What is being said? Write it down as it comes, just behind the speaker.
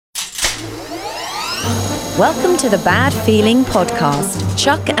Welcome to the Bad Feeling Podcast.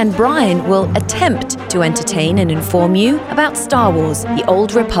 Chuck and Brian will attempt to entertain and inform you about Star Wars, The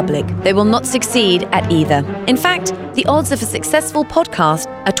Old Republic. They will not succeed at either. In fact, the odds of a successful podcast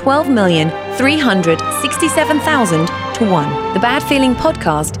are 12,367,000 to 1. The Bad Feeling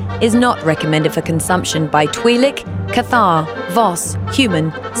Podcast is not recommended for consumption by Twi'lek, Cathar, Voss,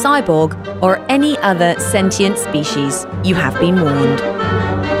 human, cyborg, or any other sentient species. You have been warned.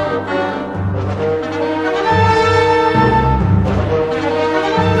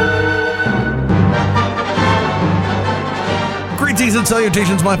 Greetings and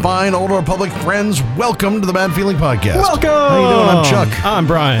salutations, my fine Old Republic friends. Welcome to the Bad Feeling Podcast. Welcome! How you doing? I'm Chuck. I'm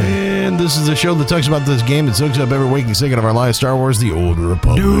Brian. And this is a show that talks about this game and soaks up every waking second of our lives, Star Wars, The Old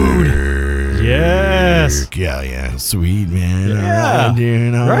Republic. Dude. Yes. Yeah. Sweet, man. Yeah. All right,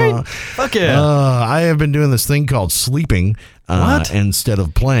 dude. Right? Fuck yeah. I have been doing this thing called sleeping. What? Instead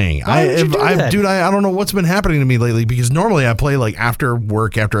of playing. Why would you do that? Dude, I don't know what's been happening to me lately, because normally I play like after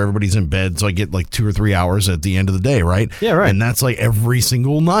work, after everybody's in bed, so I get like 2 or 3 hours at the end of the day, right? Yeah, right. And that's like every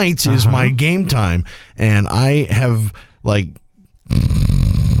single night is my game time. And I have like...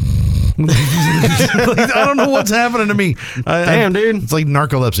 I don't know what's happening to me. Damn, dude. It's like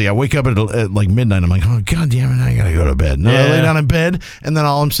narcolepsy. I wake up at like midnight. I'm like, oh, God damn it, I gotta go to bed. And I lay down in bed, and then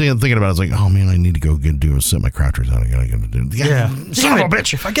all I'm thinking about is like, oh, man, I need to go set my crouchers out. I gotta do it. Yeah. Son of a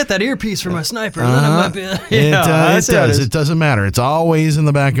bitch. If I get that earpiece for my sniper, then I might be... It does. It doesn't matter. It's always in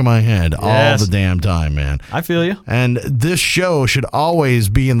the back of my head all the damn time, man. I feel you. And this show should always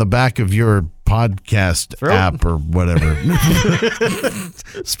be in the back of your podcast app or whatever.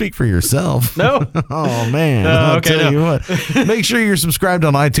 Speak for yourself. No. Oh, man. No, I'll tell you what. Make sure you're subscribed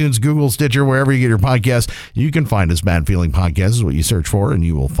on iTunes, Google, Stitcher, wherever you get your podcasts. You can find us. Bad Feeling Podcast is what you search for, and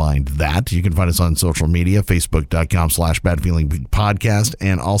you will find that. You can find us on social media, Facebook.com/Bad Feeling Podcast,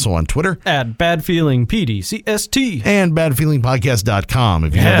 and also on Twitter. At Bad Feeling PDCST. And badfeelingpodcast.com.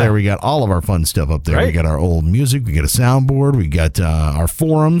 If you go there, we got all of our fun stuff up there. Right. We got our old music. We got a soundboard. We got our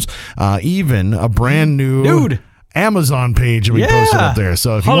forums. Even a brand new Amazon page that we posted up there.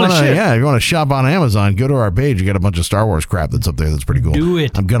 So if you want to shop on Amazon, go to our page. You got a bunch of Star Wars crap that's up there. That's pretty cool. Do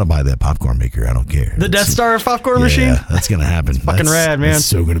it. I'm gonna buy that popcorn maker. I don't care. The Death Star popcorn machine? Yeah, that's gonna happen. Fucking rad, man. That's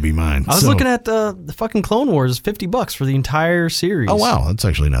so gonna be mine. I was looking at the fucking Clone Wars, $50 for the entire series. Oh wow, that's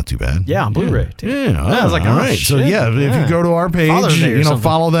actually not too bad. Yeah, on Blu-ray. Yeah, I was like, all oh, right. shit. So if you go to our page,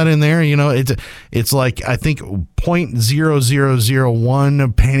 follow that in there. It's like I think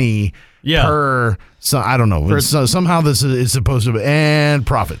 0.0001 penny per. So I don't know. Somehow this is supposed to be and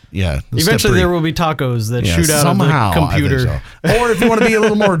profit. Yeah. Eventually there will be tacos that shoot out somehow, of the computer. I think so. Or if you want to be a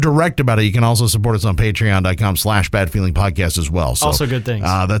little more direct about it, you can also support us on patreon.com/badfeelingpodcast as well. So, also good things.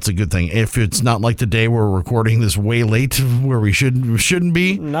 That's a good thing. If it's not like today, we're recording this way late where we shouldn't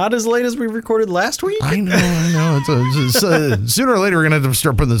be. Not as late as we recorded last week. I know. It's sooner or later we're gonna have to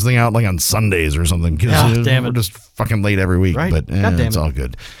start putting this thing out like on Sundays or something, because we're just fucking late every week. Right. But it's all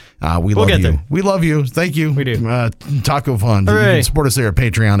good. We love you. There. We love you. Thank you. We do. Taco Fund. Hooray. You can support us there at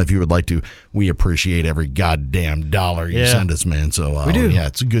Patreon if you would like to. We appreciate every goddamn dollar you send us, man. So we do. Yeah,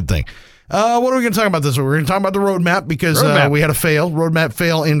 it's a good thing. What are we going to talk about this week? We're going to talk about the roadmap because we had a roadmap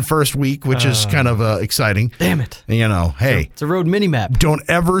fail in first week, which is kind of exciting. Damn it. Hey. It's a road mini-map. Don't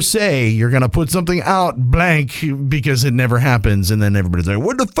ever say you're going to put something out blank because it never happens, and then everybody's like,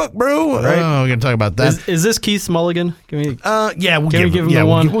 what the fuck, bro? Right. We're going to talk about that. Is this Keith Mulligan? We'll give him the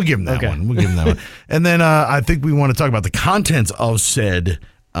one? We'll give him that one. We'll give him that one. And then I think we want to talk about the contents of said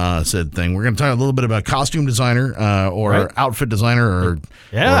thing. We're going to talk a little bit about costume designer or outfit designer or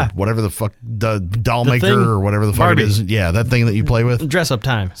whatever the fuck, doll maker thing, or whatever the fuck Barbie. it is. Yeah, that thing that you play with. Dress up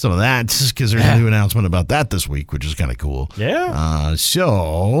time. Some of that, because there's a new announcement about that this week, which is kind of cool. Yeah.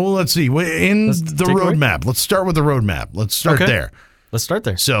 So let's see. The roadmap. Let's start with the roadmap. Let's start there. Let's start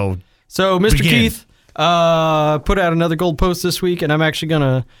there. So Mr. Keith put out another gold post this week, and I'm actually going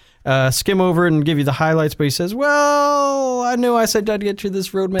to skim over it and give you the highlights, but he says, well, I knew I said I'd get you this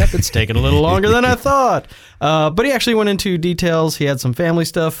roadmap. It's taken a little longer than I thought. But he actually went into details. He had some family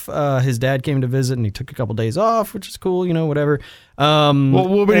stuff. His dad came to visit, and he took a couple days off, which is cool, whatever. What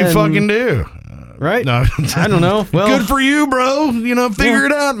would he fucking do? Right? No, I don't know. Well, good for you, bro. Figure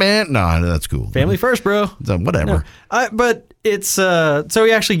it out, man. No, that's cool. Family first, bro. So, whatever. No, but it's so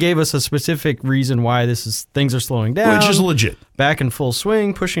he actually gave us a specific reason why things are slowing down, Which is legit. Back in full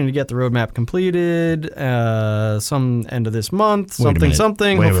swing, pushing to get the roadmap completed. Some end of this month,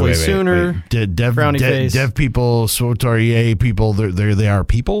 hopefully sooner. Dev people, SWTOR people, they are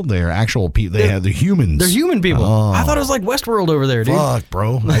people. They are actual people. They're humans. They're human people. Oh. I thought it was like Westworld over there, dude. Fuck,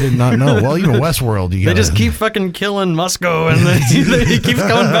 bro. I did not know. Well, even Westworld, they just keep fucking killing Musco, and he keeps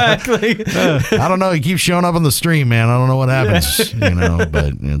coming back. I don't know. He keeps showing up on the stream, man. I don't know what happens,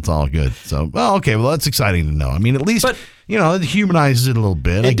 but it's all good. So, okay. Well, that's exciting to know. I mean, at least, it humanizes it a little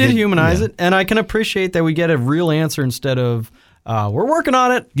bit. It did humanize it, and I can appreciate that we get a real answer instead of, we're working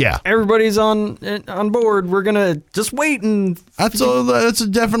on it. Yeah. Everybody's on board. We're going to just wait and... That's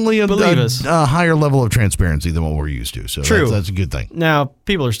definitely a higher level of transparency than what we're used to. So True. That's a good thing. Now,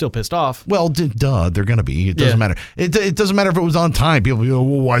 people are still pissed off. Well, they're going to be. It doesn't matter. It doesn't matter if it was on time. People go,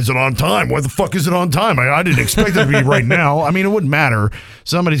 well, why is it on time? Why the fuck is it on time? I didn't expect it to be right now. I mean, it wouldn't matter.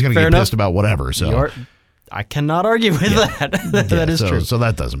 Somebody's going to get pissed about whatever. So I cannot argue with that. That is true. So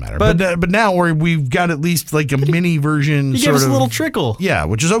that doesn't matter. But now we've got at least like a mini version. You give us a little trickle. Yeah,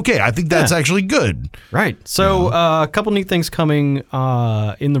 which is okay. I think that's actually good. Right. So a couple neat things coming in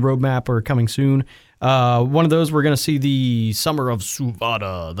the roadmap or coming soon. One of those, we're going to see the Summer of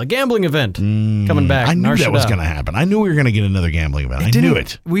Suvada, the gambling event, coming back. I knew that was going to happen. I knew we were going to get another gambling event. I knew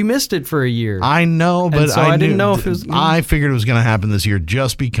it. We missed it for a year. I know, but so I didn't know if it was... I figured it was going to happen this year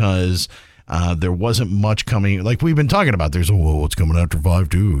just because... there wasn't much coming, like we've been talking about. There's what's coming after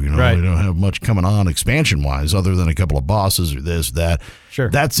 5.2. Right. We don't have much coming on expansion wise, other than a couple of bosses or this, that. Sure.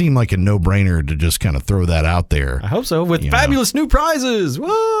 That seemed like a no-brainer to just kind of throw that out there. I hope so. With fabulous new prizes. Whoa!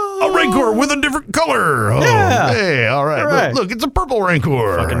 A Rancor with a different color. Oh, yeah. Hey, all right. Look, it's a purple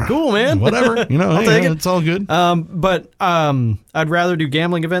Rancor. Fucking cool, man. Whatever. I'll take it. It's all good. But I'd rather do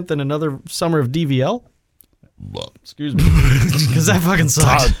gambling event than another Summer of DVL. Excuse me, because that fucking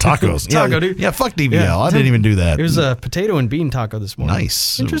sucks. Tacos, taco, dude. Yeah, fuck DVL. Yeah. I didn't even do that. It was a potato and bean taco this morning.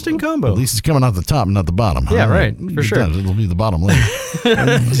 Nice, interesting combo. At least it's coming out the top, not the bottom. Yeah, right, for sure. It'll be the bottom later.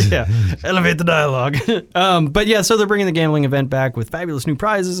 Yeah, elevate the dialogue. But yeah, so they're bringing the gambling event back with fabulous new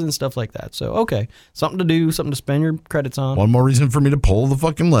prizes and stuff like that. So okay, something to do, something to spend your credits on. One more reason for me to pull the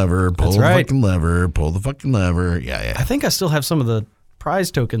fucking lever. Pull the fucking lever. Yeah. I think I still have some of the prize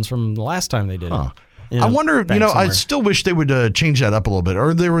tokens from the last time they did it. I wonder, I still wish they would change that up a little bit,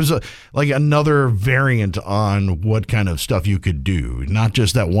 or there was another variant on what kind of stuff you could do, not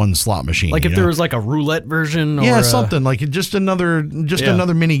just that one slot machine. Like if there was like a roulette version, or something like just another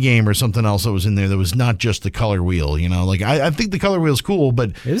mini game or something else that was in there that was not just the color wheel. Like I think the color wheel's cool,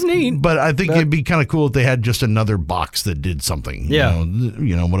 but it's neat. But I think it'd be kind of cool if they had just another box that did something. Yeah,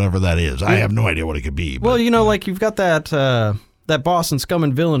 whatever that is. I have no idea what it could be. Well, like you've got that. That boss in Scum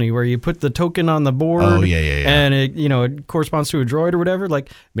and Villainy where you put the token on the board and it corresponds to a droid or whatever. Like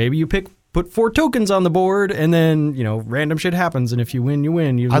maybe you put 4 tokens on the board and then, random shit happens. And if you win, you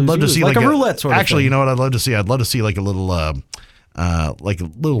win. I'd love to see like a roulette sort of thing. Actually, you know what I'd love to see? I'd love to see like a little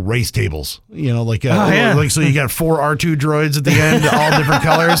race tables, so you got 4 R2 droids at the end, all different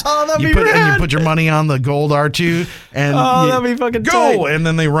colors. That'd be rad. And you put your money on the gold R2 and that'd be fucking go tight. And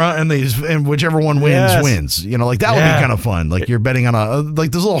then they run and whichever one wins wins. That would be kind of fun. Like you're betting on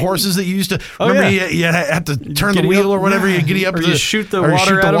like those little horses that you used to remember. You had to turn the wheel or whatever. You giddy up, or you shoot the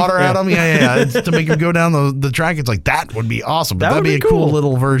water at them. Yeah. To make them go down the track. It's like that would be awesome. That'd be a cool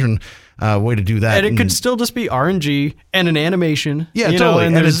little version. Way to do that. And it could still just be RNG and an animation. Yeah, totally.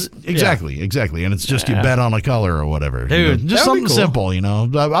 And it's exactly. And it's just you bet on a color or whatever. Dude, just something simple,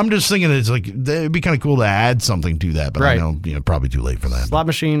 I'm just thinking it's like it'd be kind of cool to add something to that, but I know, probably too late for that. Slot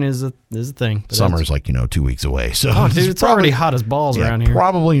machine is a thing. Summer's like, 2 weeks away. So dude, it's already hot as balls around here.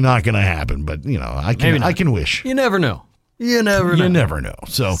 Probably not going to happen, but I can wish. You never know. You never know.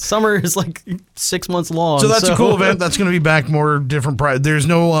 So summer is like 6 months long. So that's a cool event. That's going to be back. More different price. There's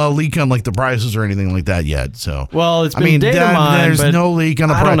no leak on like the prices or anything like that yet. So it's been data mined. There's no leak on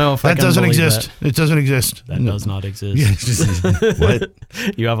the price. I don't know if that doesn't exist. It doesn't exist. That does not exist. What?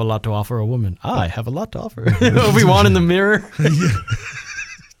 You have a lot to offer a woman. I have a lot to offer. Obi-Wan in the mirror.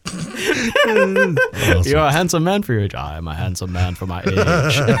 Awesome. You're a handsome man for your age. I am a handsome man for my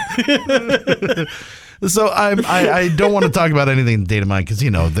age. So I don't want to talk about anything data mine because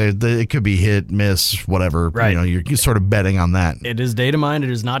it could be hit, miss, whatever. Right. You're sort of betting on that. It is data mine.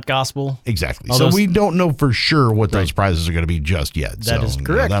 It is not gospel. Exactly. So we don't know for sure what those prizes are going to be just yet. That is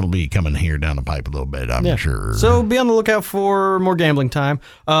correct. That'll be coming here down the pipe a little bit. I'm sure. So be on the lookout for more gambling time.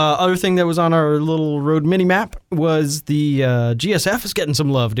 Other thing that was on our little road mini map was the GSF is getting some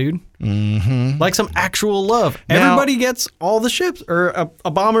love, dude. Like some actual love. Now- Everybody gets all the ships, or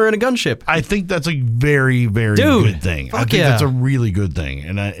a bomber and a gunship. I think that's a very, very Dude, good thing. I fuck think yeah. that's a really good thing,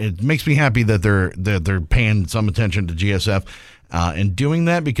 and it makes me happy that they're paying some attention to GSF. And doing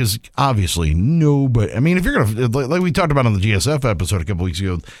that, because obviously nobody, I mean, if you're going to, like we talked about on the GSF episode a couple weeks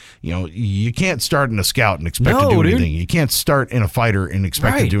ago, you can't start in a scout and expect to do anything. You can't start in a fighter and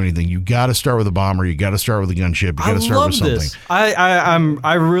expect to do anything. You got to start with a bomber. You got to start with a gunship. You got to start with something. This.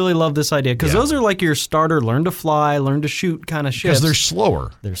 I really love this idea, because those are like your starter, learn to fly, learn to shoot kind of ships. Because they're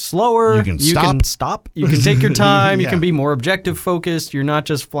slower. They're slower. You can stop. You can take your time. You Yeah. can be more objective focused. You're not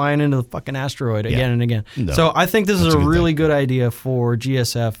just flying into the fucking asteroid again and again. No. So I think this is That's a a good really good idea for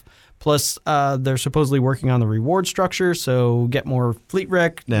GSF. Plus, they're supposedly working on the reward structure, so get more fleet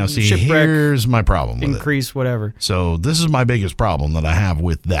wreck, Now, see, shipwreck, here's my problem with it. increase, whatever. So this is my biggest problem that I have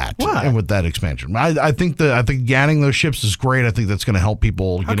with that and with that expansion. I think adding those ships is great. I think that's going to help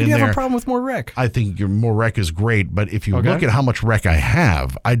people How get can in you there. have a problem with more wreck? I think your more wreck is great, but if you look at how much wreck I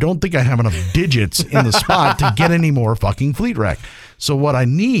have, I don't think I have enough digits in the spot to get any more fucking fleet wreck. So what I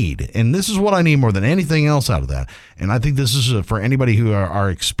need, and this is what I need more than anything else out of that, and I think this is for anybody who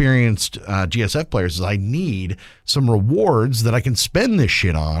are experienced GSF players, is I need some rewards that I can spend this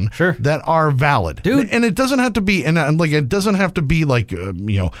shit on that are valid. Dude. And it doesn't have to be, it doesn't have to be like,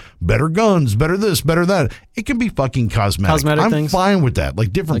 better guns, better this, better that. It can be fucking cosmetic. I'm things. fine with that.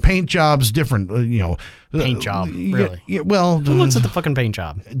 Like different paint jobs, different, Paint job, really? Yeah, well, Who looks at the fucking paint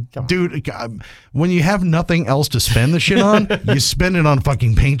job? dude, when you have nothing else to spend the shit on, you spend it on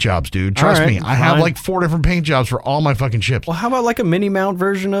fucking paint jobs, dude. Trust All me. right, I have fine. like 4 different paint jobs for all my fucking ships. Well, how about like a mini mount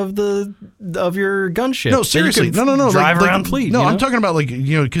version of your gunship? No, seriously. So you No. can drive like, around fleet. No, you I'm know? talking about like,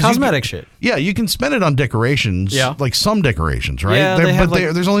 cause Cosmetic shit. Yeah, you can spend it on decorations. Yeah. Like some decorations, right? Yeah, they have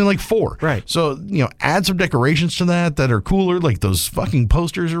there's only like 4. Right. So, add some decorations to that are cooler. Like those fucking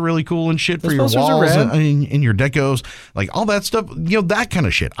posters are really cool and shit for Those your posters are walls rad. and in your decos. Like all that stuff, that kind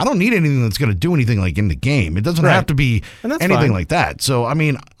of shit. I don't need anything that's going to do anything like in the game. It doesn't have to be And that's anything fine. like that. So, I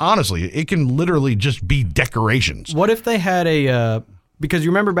mean, honestly, it can literally just be decorations. What if they had because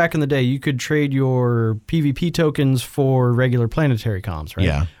you remember back in the day, you could trade your PvP tokens for regular planetary comms, right?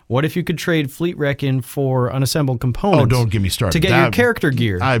 Yeah. What if you could trade fleet wreck in for unassembled components? Oh, don't get me started. To get your character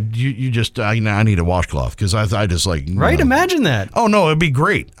gear. I need a washcloth because I just like Right? Imagine that. Oh no, it'd be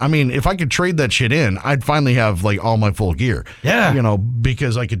great. I mean, if I could trade that shit in, I'd finally have like all my full gear. Yeah.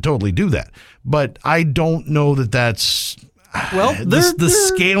 Because I could totally do that. But I don't know that that's. Well, the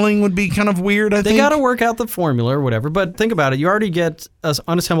scaling would be kind of weird. I think They got to work out the formula or whatever. But think about it. You already get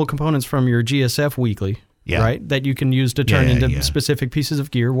unassembled components from your GSF weekly. Yeah. Right? That you can use to turn Yeah, into yeah. specific pieces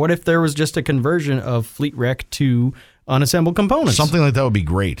of gear. What if there was just a conversion of fleet wreck to unassembled components? Something like that would be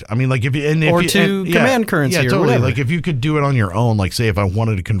great. I mean, like if command currency yeah, or totally. whatever. Like if you could do it on your own, like say if I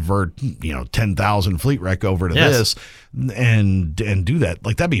wanted to convert 10,000 fleet wreck over to this and do that,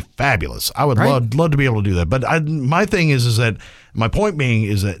 like that'd be fabulous. I would love to be able to do that. But my thing is that my point being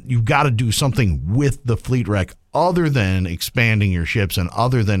is that you've got to do something with the fleet wreck other than expanding your ships and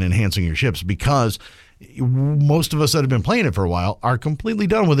other than enhancing your ships, because most of us that have been playing it for a while are completely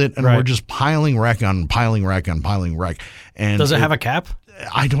done with it, and we're just piling wreck on piling wreck on piling wreck. And Does it have a cap?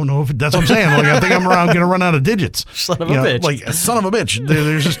 I don't know if that's what I'm saying. Like I think I'm going to run out of digits. Son of a bitch. Like son of a bitch.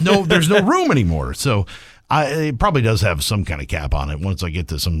 There's just there's no room anymore. So it probably does have some kind of cap on it. Once I get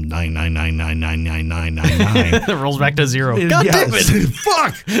to some 999999999. It rolls back to 0. God damn it.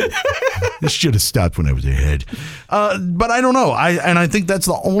 Fuck. This should have stopped when I was ahead. But I don't know. I think that's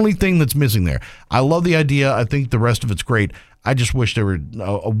the only thing that's missing there. I love the idea. I think the rest of it's great. I just wish there were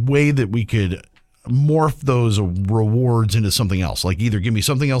a way that we could morph those rewards into something else. Like either give me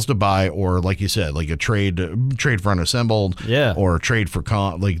something else to buy, or like you said, like a trade for unassembled, or trade for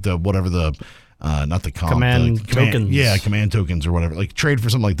not the command tokens. Yeah, command tokens or whatever. Like trade for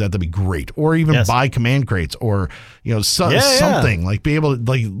something like that. That'd be great. Or even buy command crates, or something like be able to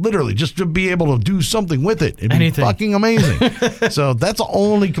like literally just to be able to do something with it. It'd be fucking amazing. So that's the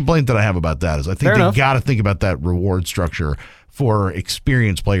only complaint that I have about that is I think they got to think about that reward structure for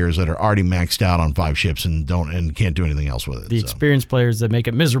experienced players that are already maxed out on 5 ships and can't do anything else with it. The experienced players that make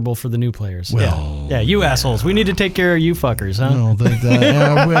it miserable for the new players. Well, you assholes. We need to take care of you fuckers, huh? No,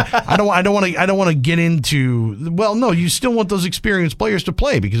 I don't want to get into. Well, no, you still want those experienced players to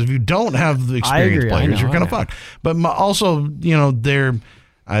play, because if you don't have the experienced players, you're kind of fucked. But also, they're.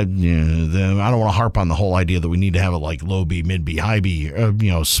 I don't want to harp on the whole idea that we need to have a like low B, mid B, high B,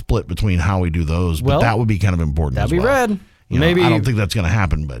 split between how we do those. But that would be kind of important. That'd as be well. rad. Maybe I don't think that's going to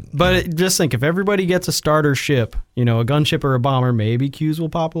happen, but just think, if everybody gets a starter ship, a gunship or a bomber, maybe Q's will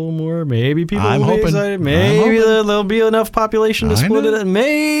pop a little more. Maybe people will be excited. Maybe there'll be enough population to split it.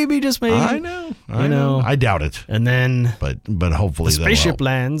 Maybe, just maybe. I know. I doubt it. And then, but hopefully, the spaceship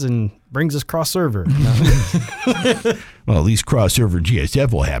lands and brings us cross server. Well, at least cross server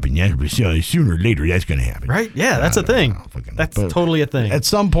GSF will happen. Yeah, sooner or later that's going to happen. Right? Yeah, that's a thing. That's totally a thing. At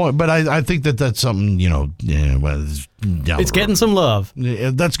some point, but I think that's something, it's getting some love.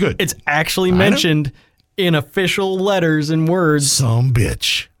 That's good. It's actually mentioned in official letters and words. Some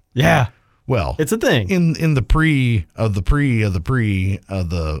bitch. Yeah. Well, it's a thing in the pre of the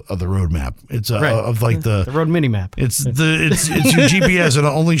roadmap. It's of like the road mini map. It's your GPS. It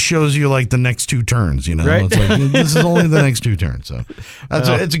only shows you like the next 2 turns. Right? It's like this is only the next 2 turns. So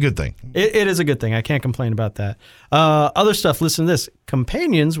it's a good thing. It is a good thing. I can't complain about that. Other stuff. Listen to this.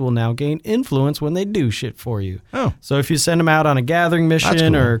 Companions will now gain influence when they do shit for you. Oh, so if you send them out on a gathering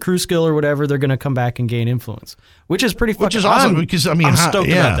mission or a crew skill or whatever, they're going to come back and gain influence, which is pretty. Which is awesome because I'm stoked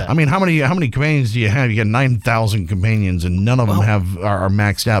about that. I mean, how many companions do you have? You got 9,000 companions, and none of them are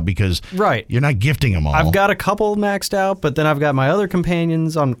maxed out because you're not gifting them all. I've got a couple maxed out, but then I've got my other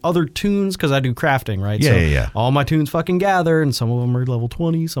companions on other tunes because I do crafting, right? Yeah. All my tunes fucking gather, and some of them are level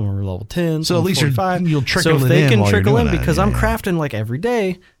 20, some of them are level 10. So at least you'll trickle it in. So if they can trickle in, because I'm crafting like every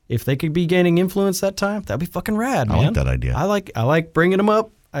day. If they could be gaining influence that time, that'd be fucking rad, man. I like that idea. I like bringing them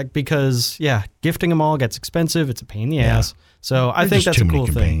up because gifting them all gets expensive. It's a pain in the ass. So I think that's a cool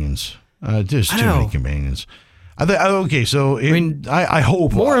thing. Just too many companions. I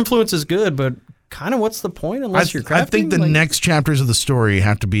hope more influence is good, but kind of what's the point unless you're crafting? I think the next chapters of the story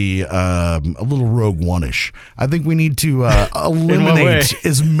have to be a little Rogue One-ish. I think we need to eliminate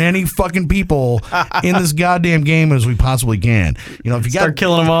as many fucking people in this goddamn game as we possibly can. If you start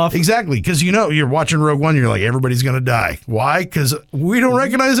killing them off. Exactly, because you're watching Rogue One, you're like, everybody's gonna die. Why? Because we don't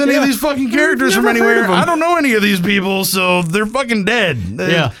recognize any of these fucking characters from anywhere. I don't know any of these people, so they're fucking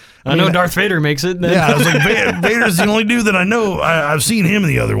dead. I know Darth Vader makes it. Yeah, I was like, Vader's the only dude that I know. I've seen him in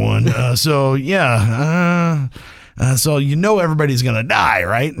the other one. So everybody's going to die,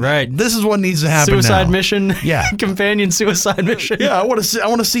 right? Right. This is what needs to happen Suicide now. mission. Yeah. Companion suicide mission. Yeah, I want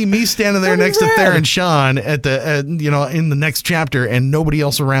to see me standing there next to Theron Shan in the next chapter and nobody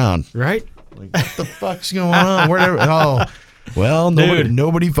else around. Right. Like, what the fuck's going on? Well,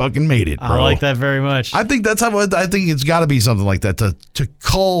 nobody fucking made it, bro. I like that very much. I think that's how. I think it's got to be something like that to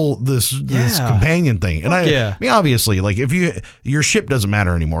cull this companion thing. And I mean, obviously, like if your ship doesn't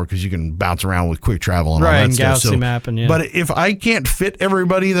matter anymore because you can bounce around with quick travel and all that and stuff. Galaxy map and But if I can't fit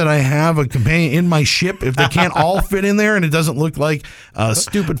everybody that I have a companion in my ship, if they can't all fit in there and it doesn't look like a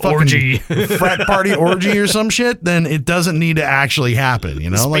stupid fucking orgy, frat party orgy or some shit, then it doesn't need to actually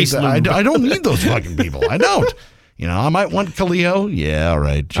happen. I don't need those fucking people. I don't. I might want Kaleo. Yeah, all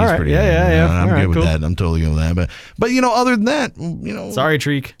right. She's pretty good. Yeah. I'm good with that. I'm totally good with that. But other than that, Sorry,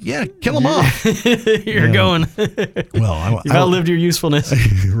 Treek. Yeah, kill them off. You're going. Well, you've outlived your usefulness.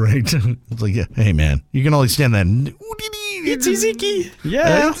 Right. It's like, hey, man, you can only stand that. It's Ziki.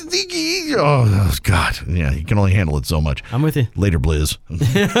 Yeah. It's Ziki. Oh, God. Yeah, you can only handle it so much. I'm with you. Later, Blizz. No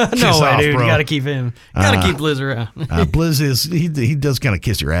way, dude. Bro. You got to keep him. You got to keep Blizz around. Blizz he does kind of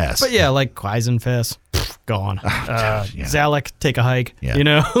kiss your ass. But yeah, like Quaizenfest. Gone. Zalek, take a hike. Yeah.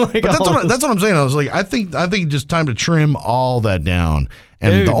 Like but that's what I'm saying. I was like, I think just time to trim all that down.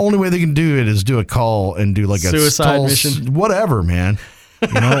 And the only way they can do it is do a call and do like a suicide mission, whatever, man.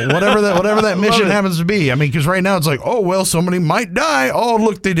 Whatever that mission happens to be. I mean, because right now it's like, oh well, somebody might die. Oh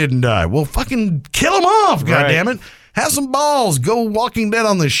look, they didn't die. Well, fucking kill them off, goddammit. Have some balls. Go Walking Dead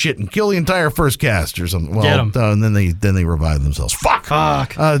on this shit and kill the entire first cast or something. Well, and then they revive themselves. Fuck.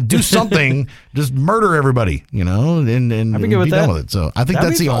 Do something. Just murder everybody. And I'd be done with it. So I think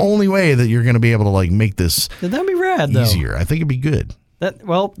that's the only way that you're going to be able to like make this. That'd be rad. Easier. I think it'd be good.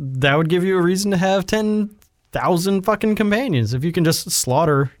 That would give you a reason to have 10,000 fucking companions if you can just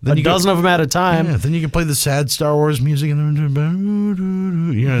slaughter a dozen of them at a time. Yeah, then you can play the sad Star Wars music and it'd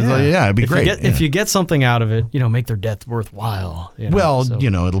be great. If you get something out of it, make their death worthwhile.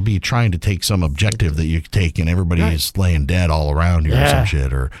 It'll be trying to take some objective that you take and everybody is laying dead all around you or some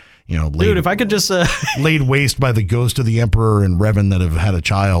shit or. Dude, if I could just laid waste by the ghost of the Emperor and Revan that have had a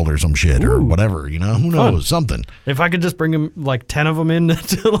child or some shit or whatever, who knows, something. If I could just bring them like 10 of them in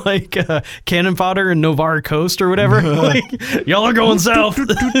to like cannon fodder and Novar Coast or whatever, y'all are going south.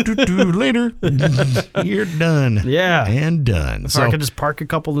 Later, you're done. Yeah, and done. So I could just park a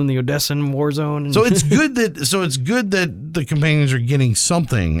couple in the Odessan war zone. So it's good that the companions are getting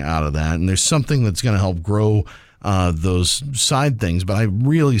something out of that, and there's something that's going to help grow those side things. But I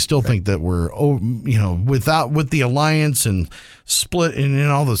really still think that we're, with the alliance and split and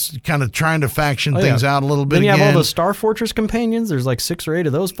all this kind of trying to faction things out a little bit. Then you again. have all the Star Fortress companions. There's like 6 or 8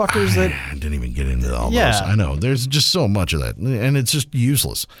 of those fuckers that I didn't even get into all those. I know there's just so much of that, and it's just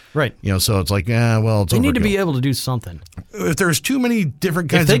useless. Right. So it's like, it's they need to overkill. be able to do something. If there's too many different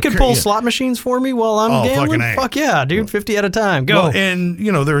kinds If they of could pull slot machines for me while I'm gambling, fucking A. fuck yeah, dude, 50 at a time, go. Well, and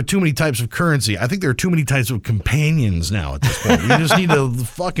there are too many types of currency. I think there are too many types of companions now at this point. You just need to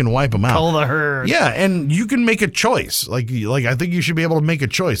fucking wipe them out. Cull the herd. Yeah, and you can make a choice. Like I think you should be able to make a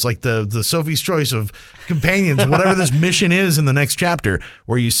choice, like the Sophie's Choice of companions, whatever this mission is in the next chapter,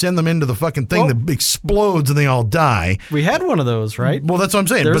 where you send them into the fucking thing that explodes and they all die. We had one of those, right? Well, that's what I'm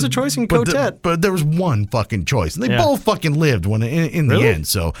saying. There was a choice in Cotet. But there was one fucking choice, and they both fucking lived when in the end.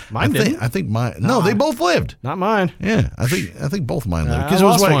 So Mine didn't. I think mine. No, they both lived. Not mine. Yeah, I think both of mine lived I because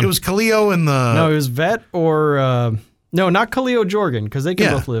lost one. it was Kaleo and the No, it was Vet or no, not Kaleo Jorgen because they can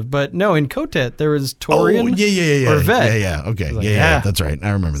Yeah. both live. But no, in Cotet there was Torian. yeah, or Vet. yeah. Okay, Like, yeah, that's right.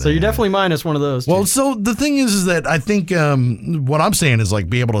 I remember that. So you're yeah. definitely minus one of those. Well, two. so the thing is that I think what I'm saying is like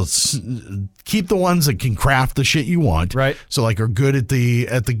be able to keep the ones that can craft the shit you want, Right. So like are good at the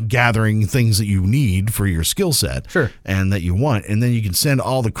gathering things that you need for your skill set, Sure. and that you want, and then you can send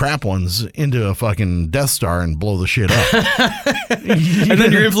all the crap ones into a fucking Death Star and blow the shit up. and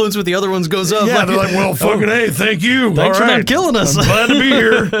then your influence with the other ones goes up. Yeah, they're like, well, fucking hey, thank you. Thanks All for right. not killing us. I'm glad to be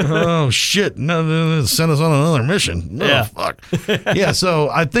here. Oh shit! No, send us on another mission. Oh, Yeah. fuck. Yeah, so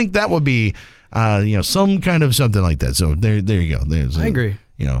I think that would be, some kind of something like that. So there you go. I agree.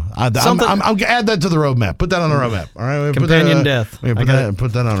 I'll add that to the roadmap. Put that on the roadmap. All right. Companion death. Yeah, put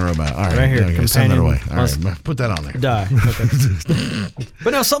that on the roadmap. All right. Right here, There you go. Send that companion away. All must right. Put that on there. Die. Okay.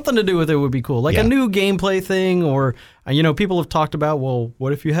 But no, something to do with it would be cool. Like Yeah. a new gameplay thing, or people have talked about, well,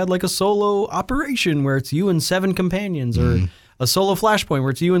 what if you had like a solo operation where it's you and 7 companions, or a solo Flashpoint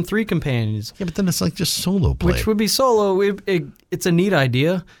where it's you and 3 companions, Yeah, but then it's like just solo play. which would be solo. It's a neat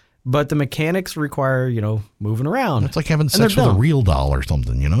idea, but the mechanics require moving around. It's like having And sex they're with a dumb. real doll or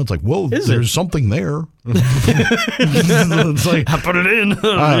something. It's like, whoa, Is there's it? something there. It's like I put it in.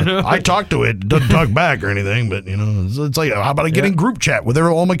 I talk to it. Doesn't talk back or anything, but it's like, how about I get in group chat with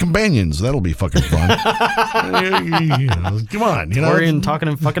all my companions? That'll be fucking fun. Come on, Torian talking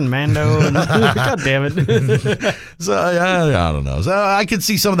to fucking Mando. And, God damn it. So I don't know. So I could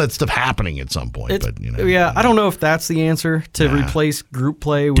see some of that stuff happening at some point, It's- but Yeah, I don't know if that's the answer to replace group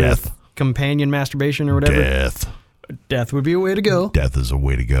play with Death. companion masturbation or whatever. Death would be a way to go. Death is a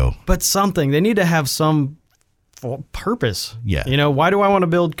way to go. But something. They need to have some purpose. Yeah. Why do I want to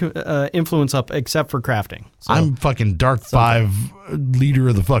build influence up except for crafting? So, I'm fucking Dark 5 leader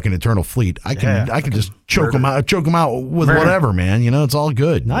of the fucking Eternal Fleet. I can just choke them out with whatever, man. It's all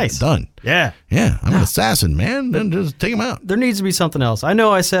good. Nice. Done. yeah. Yeah, I'm an assassin, man. Then just take them out. There needs to be something else. I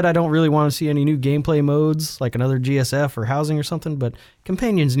know I said I don't really want to see any new gameplay modes, like another GSF or housing or something, but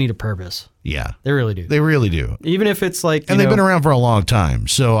companions need a purpose. Yeah, They really do. they really do. Even if it's like, And they've been around for a long time.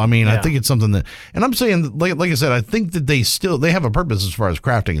 So, I mean, I Yeah. think it's something that, and I'm saying, like I said, I think that they have a purpose as far as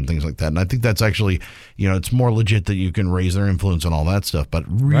crafting and things like that. And I think that's actually, it's more legit that you can raise their influence and all that stuff. But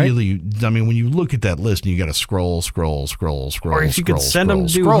really, I mean, when you look at that list and you got to scroll. Or if you could send them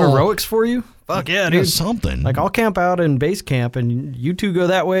to do heroics for you, fuck yeah, dude. Something. Like I'll camp out in base camp, and you 2 go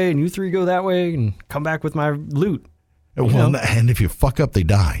that way, and you 3 go that way, and come back with my loot. Well, and if you fuck up, they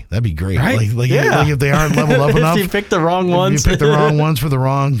die. That'd be great. Right? Like Yeah. if they aren't leveled up enough. If you pick the wrong If ones, you pick the wrong ones for the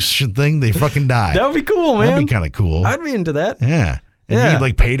wrong thing, they fucking die. that would be cool, man. That'd be kind of cool. I'd be into that. Yeah. And Yeah. you'd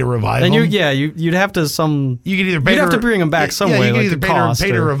like pay to revive And them. you'd have to You could either pay You'd have to bring them back some way, You could like either the pay, cost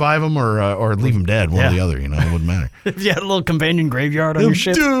pay to or- revive them or leave them dead, one or the other. It wouldn't matter. if you had a little companion graveyard on your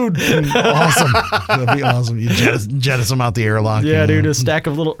ship. Dude, awesome. That'd be awesome. You jettison them out the airlock. Yeah, dude, a stack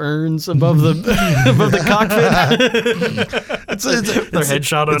of little urns above the above the cockpit. It's Their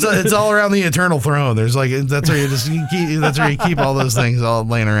headshot on it. It's all around the eternal throne. There's like that's where you keep all those things all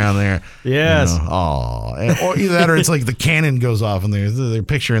laying around there. Yes. Or either that or it's like the cannon goes off and there's their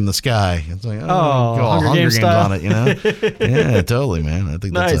picture in the sky. It's like, go all Hunger Hunger Games Games style. on it, Yeah, totally, man. I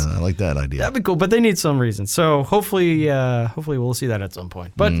think Nice. I like that idea. That'd be cool, but they need some reason. So hopefully we'll see that at some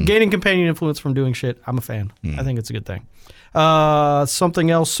point. But gaining companion influence from doing shit, I'm a fan. I think it's a good thing.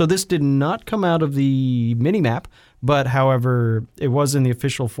 Something else. So this did not come out of the mini map, but however, it was in the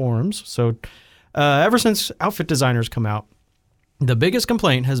official forums. So ever since outfit designers come out, the biggest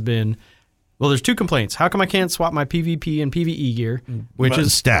complaint has been, well, there's 2 complaints. How come I can't swap my PvP and PvE gear, which is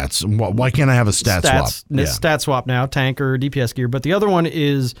stats. Why can't I have a stat swap? Stat swap now, tank or DPS gear. But the other one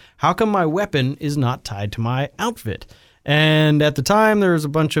is, how come my weapon is not tied to my outfit? And at the time, there was a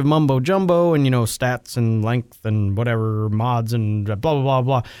bunch of mumbo jumbo and, stats and length and whatever mods and blah, blah, blah,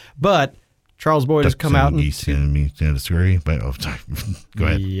 blah. But Charles Boyd has come out and disagree. But sorry. Go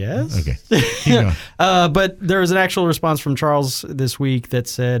ahead. Yes. Okay. Keep going. But there was an actual response from Charles this week that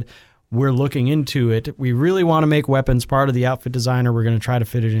said, we're looking into it. We really want to make weapons part of the outfit designer. We're going to try to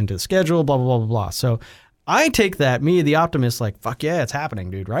fit it into the schedule, blah, blah, blah, blah, blah. So I take that, me, the optimist, like, fuck yeah, it's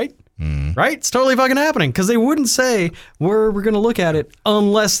happening, dude, right? Right? It's totally fucking happening, because they wouldn't say we're going to look at it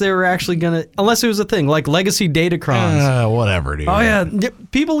unless they were actually going to, unless it was a thing, like legacy Datacrons. Whatever, dude. Oh, yeah.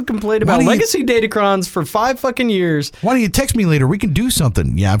 People complained about legacy Datacrons for 5 fucking years. Why don't you text me later? We can do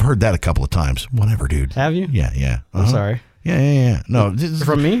something. Yeah, I've heard that a couple of times. Whatever, dude. Have you? Yeah. I'm sorry. Yeah. No,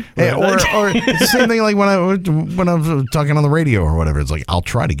 from me? Hey, or it's the same thing like when I was talking on the radio or whatever. It's like, I'll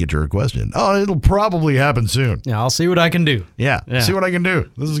try to get your request in. Oh, it'll probably happen soon. Yeah, I'll see what I can do. Yeah. See what I can do.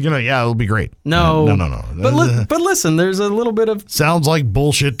 This is it'll be great. No. But listen, there's a little bit of sounds like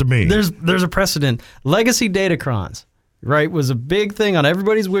bullshit to me. There's a precedent. Legacy Datacrons, right, was a big thing on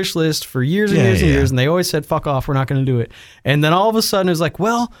everybody's wish list for years and years, and they always said, "Fuck off, we're not going to do it." And then all of a sudden, it was like,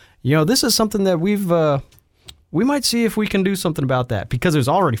 well, this is something that we might see if we can do something about that, because it was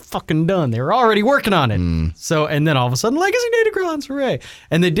already fucking done. They were already working on it. So, and then all of a sudden, Legacy Datacrons, hooray.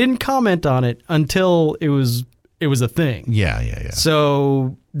 And they didn't comment on it until it was a thing. Yeah.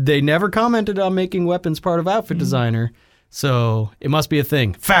 So they never commented on making weapons part of outfit designer. So it must be a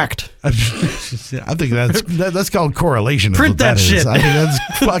thing. Fact. I think that's called correlation. Print that shit. I think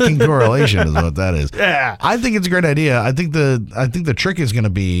that's fucking correlation is what that is. Yeah. I think it's a great idea. I think the trick is going to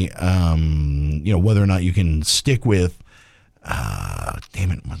be, whether or not you can stick with.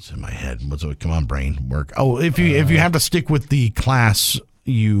 Damn it! What's in my head? Come on, brain, work. Oh, if you have to stick with the class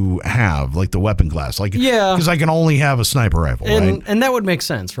you have, like the weapon class, because I can only have a sniper rifle, right? And that would make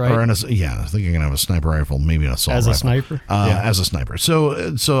sense, right? I think I can have a sniper rifle, maybe an assault rifle. As a sniper? As a sniper.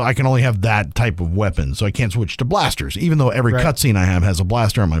 So I can only have that type of weapon, so I can't switch to blasters, even though every cutscene I have has a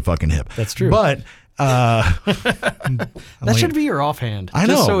blaster on my fucking hip. That's true. But that should be your offhand. I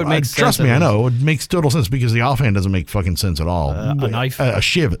know. Just so it makes sense. Trust me, I know. It makes total sense, because the offhand doesn't make fucking sense at all. A knife? A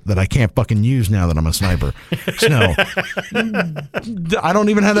shiv that I can't fucking use now that I'm a sniper. No. I don't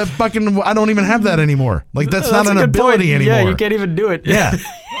even have that anymore. Like, that's not an ability anymore. Yeah, you can't even do it. Yeah.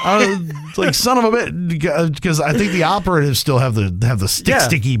 It's like, son of a bitch, because I think the operatives still have the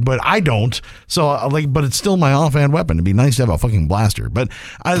sticky, but I don't. So but it's still my offhand weapon. It'd be nice to have a fucking blaster. But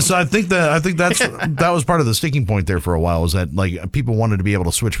I think that was part of the sticking point there for a while, was that like people wanted to be able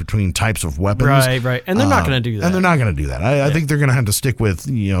to switch between types of weapons. Right. And they're not going to do that. And they're not going to do that. I think they're going to have to stick with,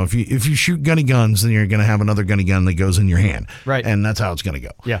 if you shoot gunny guns, then you're going to have another gunny gun that goes in your hand. Right. And that's how it's going to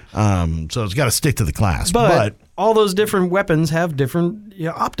go. Yeah. So it's got to stick to the class. But all those different weapons have different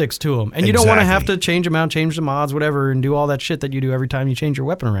optics to them. And you don't want to have to change them out, change the mods, whatever, and do all that shit that you do every time you change your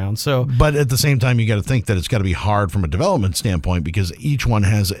weapon around. So, but at the same time, you got to think that it's got to be hard from a development standpoint, because each one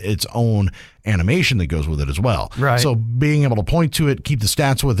has its own animation that goes with it as well. Right. So being able to point to it, keep the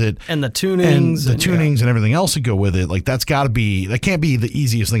stats with it, and the tunings, and everything else that go with it, like that can't be the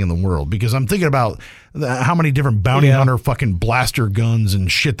easiest thing in the world, because I'm thinking about how many different bounty hunter fucking blaster guns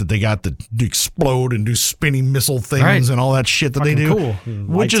and shit that they got that explode and do spinning missile things and all that shit that fucking they do, cool.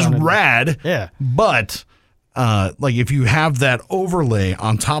 which is rad. Yeah. But like if you have that overlay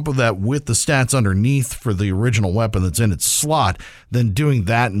on top of that with the stats underneath for the original weapon that's in its slot, then doing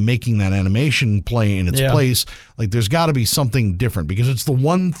that and making that animation play in its place, like there's got to be something different, because it's the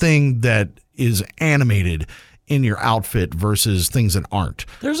one thing that is animated in your outfit versus things that aren't.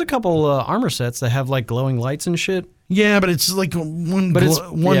 There's a couple armor sets that have like glowing lights and shit. Yeah, but it's like one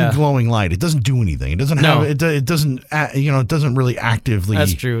glowing light. It doesn't do anything. It doesn't have. It doesn't. It doesn't really actively.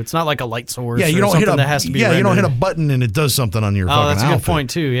 That's true. It's not like a light source. Yeah, you don't hit that has to be. Yeah, rendered. you don't hit a button and it does something on your fucking outfit. Oh, that's a good point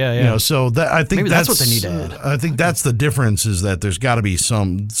too. Yeah. So that I think maybe that's what they need to add. I think that's the difference, is that there's got to be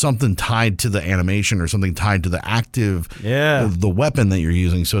something tied to the animation or something tied to the active. The weapon that you're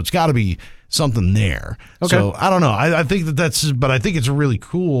using. So it's got to be something there. Okay. So I don't know. I think but I think it's really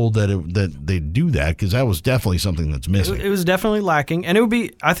cool that they do that, because that was definitely something that's missing. It was definitely lacking, and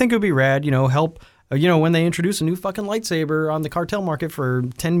I think it would be rad, help, when they introduce a new fucking lightsaber on the cartel market for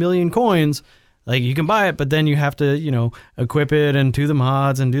 10 million coins, like you can buy it, but then you have to, equip it and do the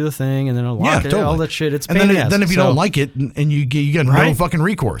mods and do the thing and then unlock it, all that shit. It's pain in the ass. Then if you don't like it and you get no fucking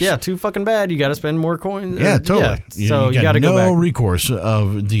recourse. Yeah, too fucking bad. You got to spend more coins. Yeah, totally. Yeah, so you got to go back. No recourse you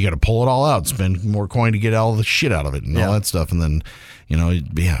got to pull it all out, spend more coin to get all the shit out of it and all that stuff, and then you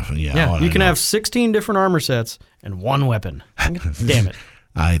can have 16 different armor sets and one weapon. Damn it.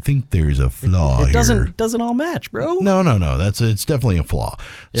 I think there's a flaw It here. doesn't all match, bro. No. It's definitely a flaw.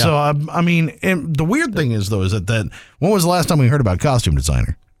 Yeah. So I mean, and the weird thing is though, is that when was the last time we heard about costume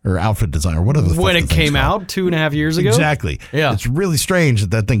designer or outfit designer? What are the When fuck it the things came called? out 2.5 years ago. Exactly. Yeah. It's really strange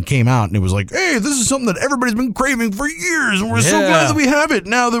that thing came out and it was like, hey, this is something that everybody's been craving for years, and we're so Yeah. glad that we have it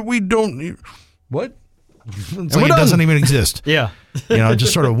now that we don't. What? It's like we're it done. doesn't even exist. Yeah. It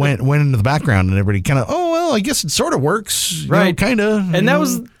just sort of went into the background, and everybody kind of, oh well, I guess it sort of works, Right. Kind of. And that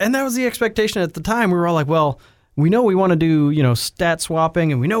was the expectation at the time. We were all like, well, we know we want to do, stat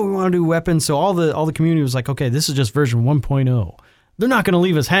swapping, and we know we want to do weapons. So all the community was like, okay, this is just version 1.0. They're not going to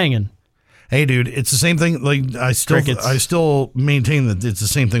leave us hanging. Hey, dude, it's the same thing. Like I still maintain that it's the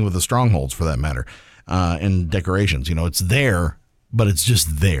same thing with the strongholds, for that matter, and decorations. It's there, but it's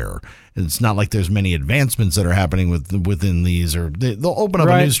just there. It's not like there's many advancements that are happening within these, or they'll open up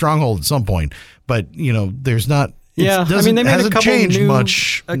a new stronghold at some point. But there's not. Yeah, I mean, they made a couple changed new,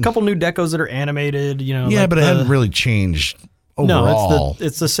 much. a couple new decos that are animated. Yeah, but it hadn't really changed overall. No,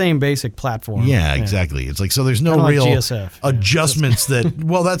 it's the same basic platform. Yeah, exactly. It's like, so there's no Kinda like real GSF. adjustments that,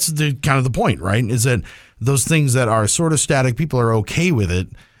 well, that's the kind of the point, right? Is that those things that are sort of static, people are okay with it.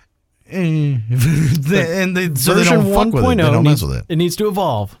 So they don't fuck with it. They don't mess with it. It needs to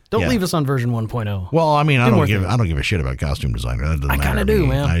evolve. Don't Yeah. leave us on version 1.0. Well, I mean, I Do don't more give things. a shit about costume designer. That doesn't I matter. kinda to do, me.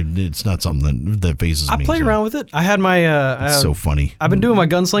 man. It's not something that phases me. I play so. around with it. I had my. It's so funny. I've been doing my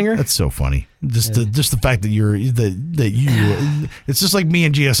gunslinger. That's so funny. Just the fact that it's just like me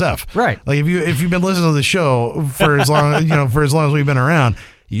and GSF. Right. Like if you've been listening to the show for as long as we've been around,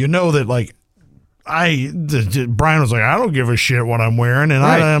 that like Brian was like, I don't give a shit what I'm wearing, and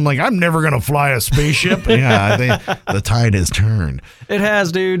Right. I'm like, I'm never gonna fly a spaceship. Yeah, I think the tide has turned. It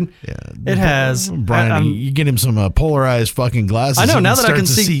has, dude. Yeah, It has. Brian, you get him some polarized fucking glasses. I know, he now that I can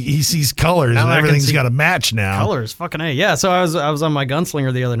start to see- he sees colors, now and that I can everything's see got to match now. Colors, fucking A. Yeah, so I was on my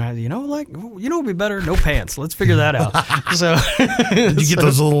gunslinger the other night. What would be better? No pants. Let's figure that out. So Did you get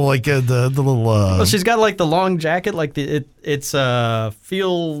those little like the little? well, she's got like the long jacket, like it's a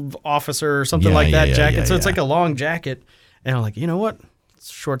field officer or something like that jacket. So it's like a long jacket, and I'm like, you know what? It's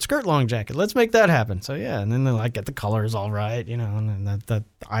a short skirt, long jacket. Let's make that happen. So yeah, and then they like get the colors all right, and then the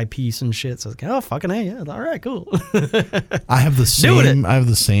eyepiece and shit. So it's like, oh fucking A, yeah, all right, cool. I have the Doing same. I have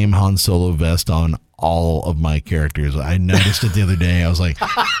the same Han Solo vest on all of my characters. I noticed it the other day. I was like,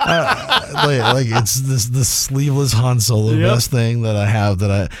 like it's this sleeveless Han Solo vest thing that I have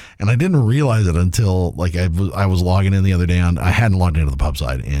and I didn't realize it until like I was logging in the other day I hadn't logged into the pub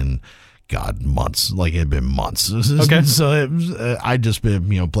side in months. Like it had been months. Okay. So I just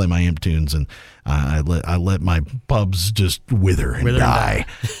been play my imp tunes, and I let my pubs just wither and die.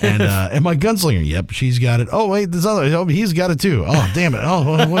 And my gunslinger, yep, she's got it. Oh wait, this other, he's got it too. Oh damn it.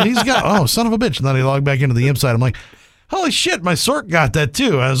 Oh well, he's got. Oh son of a bitch. And then I log back into the imp side. I'm like, holy shit, my Sork got that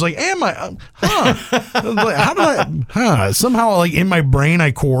too. I was like, am I? I was like, how did I? Somehow, like in my brain,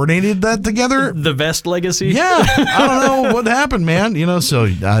 I coordinated that together. The vest legacy. Yeah, I don't know what happened, man. So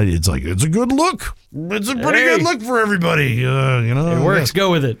it's like, it's a good look. It's a pretty good look for everybody. It works.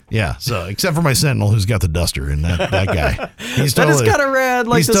 Go with it. Yeah. So except for my Sentinel, who's got the duster, and that guy, he's That is totally, kind of rad,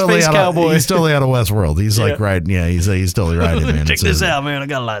 like he's the totally space out cowboy. He's totally out of Westworld. He's like he's totally riding, man. Check this out, man. I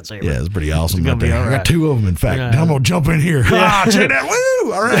got a lightsaber. Yeah, it's pretty awesome. gonna Right be there. all I right. got two of them, in fact. Yeah. I'm gonna jump in here. Ah, check that!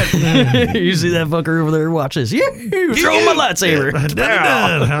 Woo! All right. You see that fucker over there? Watch this. Throw my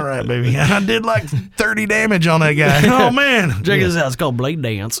lightsaber. All right, baby. I did like 30 damage on that guy. Oh man. Check this out. It's called Blade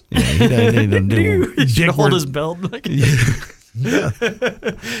Dance. Yeah, he doesn't do You should dick hold work. his belt. Like,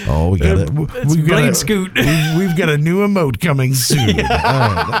 Oh, we got it. It's Blade Scoot. We've got a new emote coming soon. All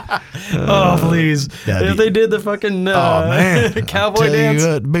right. Oh, please. that'd If be- they did the fucking Oh man, cowboy I'll tell dance. You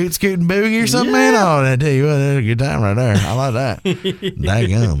what, boot scooting boogie or something, man. Oh, I tell you what, that's a good time right there. I like that.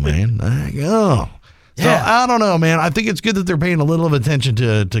 Daggum, man. Daggum. So Yeah. I don't know, man. I think it's good that they're paying a little of attention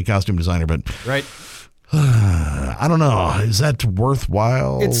to costume designer, but Right. I don't know. Is that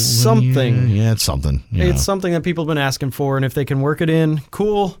worthwhile? It's something. Yeah, it's something. you know. It's something that people have been asking for, and if they can work it in,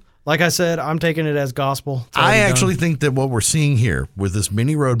 cool. Like I said, I'm taking it as gospel. It's I already done. actually think that what we're seeing here with this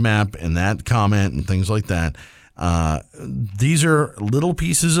mini roadmap and that comment and things like that, these are little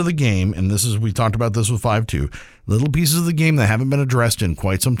pieces of the game, and we talked about this with 5.2, little pieces of the game that haven't been addressed in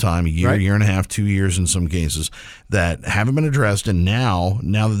quite some time, a year, Right. year and a half, 2 years in some cases, that haven't been addressed, and now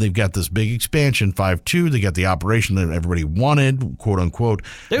that they've got this big expansion, 5.2, they got the operation that everybody wanted, quote unquote,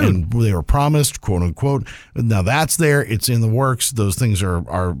 Dude. and they were promised, quote unquote. Now that's there, it's in the works, those things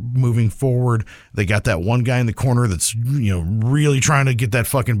are moving forward. They got that one guy in the corner that's really trying to get that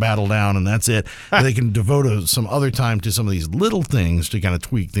fucking battle down, and that's it. They can devote some other time to some of these little things to kind of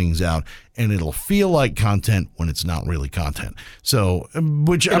tweak things out, and it'll feel like content when it's it's not really content. So,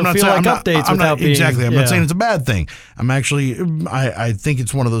 which It'll I'm not feel saying, like updates without being- exactly. I'm yeah. not saying it's a bad thing. I'm actually, I think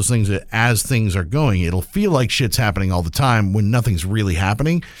it's one of those things that as things are going, it'll feel like shit's happening all the time when nothing's really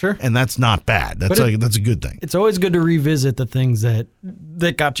happening. Sure. And that's not bad. That's that's a good thing. It's always good to revisit the things that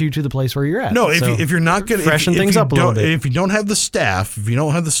got you to the place where you're at. No, So, if you're not going to freshen things up a little bit. if you don't have the staff,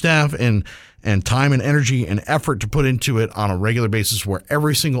 and time and energy and effort to put into it on a regular basis, where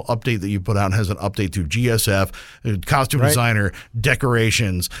every single update that you put out has an update through GSF, costume designer,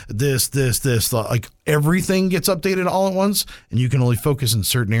 decorations, this, like everything gets updated all at once, and you can only focus in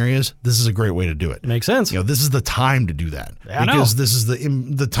certain areas. This is a great way to do it. Makes sense. This is the time to do that, I know. because this is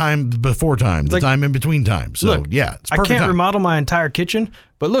the time before time, the time in between time. So Look, it's I perfect can't time. remodel my entire kitchen,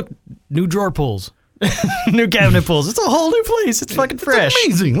 but look, new drawer pulls. New cabinet pulls. It's a whole new place. It's fucking fresh.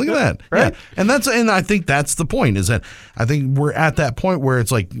 It's amazing. Look at that. Right? Yeah. And I think that's the point, is that I think we're at that point where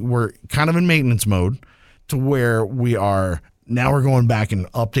it's like we're kind of in maintenance mode, to where we're going back and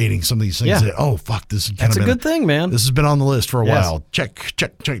updating some of these things. Yeah. That, oh fuck, this is That's a good thing, man. This has been on the list for a Yes. while. Check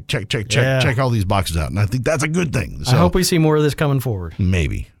Yeah. check all these boxes out. And I think that's a good thing. So I hope we see more of this coming forward.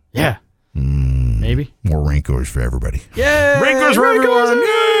 maybe Yeah. Maybe. more Rancors for everybody. Yeah. Rancors for everyone.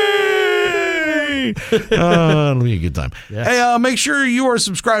 Yay! It'll be a good time. Yes. Hey, make sure you are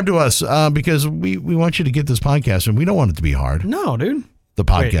subscribed to us, because we want you to get this podcast, and we don't want it to be hard. No, dude. The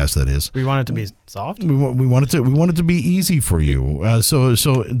podcast, that is. We want it to be soft. We want it to be easy for you. So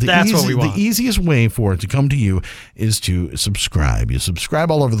That's what we want. The easiest way for it to come to you is to subscribe. You subscribe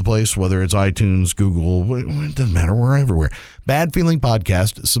all over the place, whether it's iTunes, Google, it doesn't matter. We're everywhere. Bad Feeling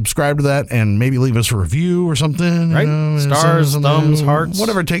Podcast. Subscribe to that and maybe leave us a review or something. Right? Stars, thumbs, hearts.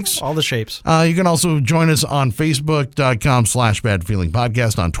 whatever it takes. All the shapes. You can also join us on Facebook.com/Bad Feeling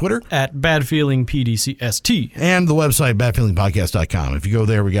Podcast, on Twitter, At Bad Feeling PDCST. and the website badfeelingpodcast.com. If you go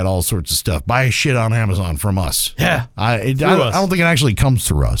there, we got all sorts of stuff. Buy shit on Amazon from us. Yeah. I Through don't us. think it actually comes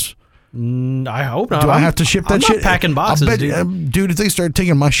through us. I hope not. Do I have to ship that I'm shit? Not packing boxes, I bet, dude. dude, if they start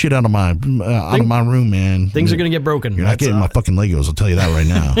taking my shit out of my room, man, Things are gonna get broken. You're not getting my fucking Legos. I'll tell you that right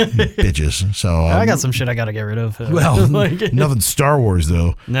now, you bitches. So I got some shit I gotta get rid of. well, Like- nothing Star Wars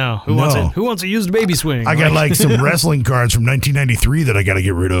though. No. Who wants it? Who wants a used baby swing? I got like some wrestling cards from 1993 that I got to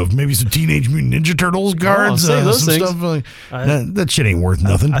get rid of. Maybe some Teenage Mutant Ninja Turtles cards. save those some things. stuff. Like, that shit ain't worth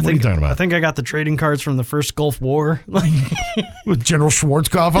nothing. What are you talking about? I think I got the trading cards from the first Gulf War. With General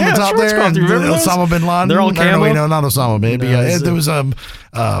Schwarzkopf on Yeah, the top Schwarzkopf, there, and do you remember those? Osama bin Laden. They're all Or no, camo? wait, no, not Osama. Maybe No, it's, there was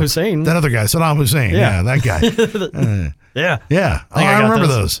Hussein. that other guy, Saddam Hussein. Yeah, that guy. Yeah. Yeah, I got remember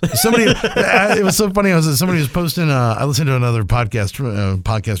those. those. Somebody, it was so funny. Somebody was posting. I listened to another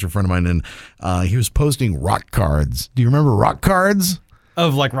podcaster friend of mine, and he was posting rock cards. Do you remember rock cards?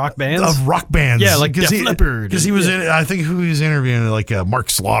 Of like rock bands? Of rock bands, Yeah, like Def Leppard. because he was in. I think who he was interviewing, like Mark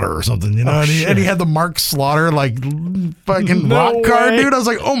Slaughter or something, you know. Oh, and he had the Mark Slaughter like fucking No rock card, way. dude. I was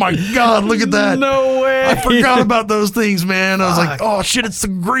like, oh my god, look at that! No way. I forgot about those things, man. I was like, oh shit, it's the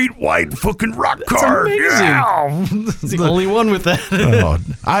Great White fucking rock card. amazing. Yeah. He's the only one with that. Oh,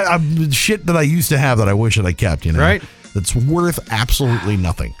 I shit that I used to have that I wish that I kept, you know. Right. That's worth absolutely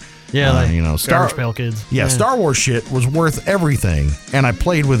nothing. Yeah, like you know, Garbage Pail Kids. Yeah, Star Wars shit was worth everything, and I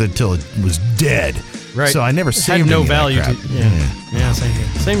played with it till it was dead. Right. So I never It saved had no any of that value crap. to Yeah, same here.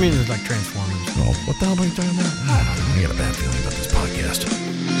 Same means as like Transformers. Oh, what the hell are you talking about? I got a bad feeling about this podcast.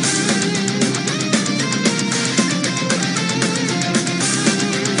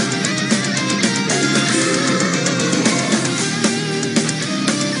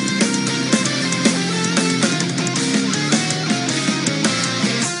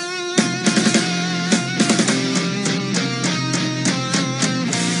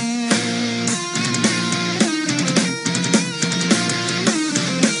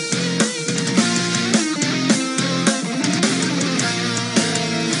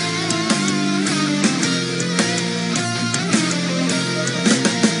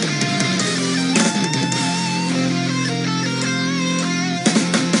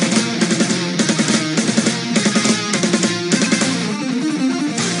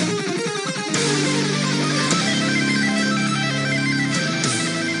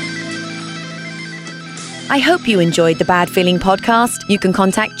 I hope you enjoyed the Bad Feeling Podcast. You can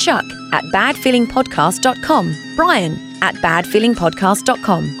contact Chuck at badfeelingpodcast.com, Brian at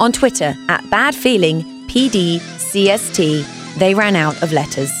badfeelingpodcast.com, on Twitter at badfeelingpdcst. They ran out of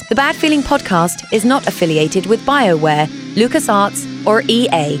letters. The Bad Feeling Podcast is not affiliated with BioWare, LucasArts, or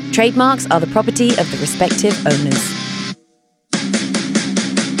EA. Trademarks are the property of the respective owners.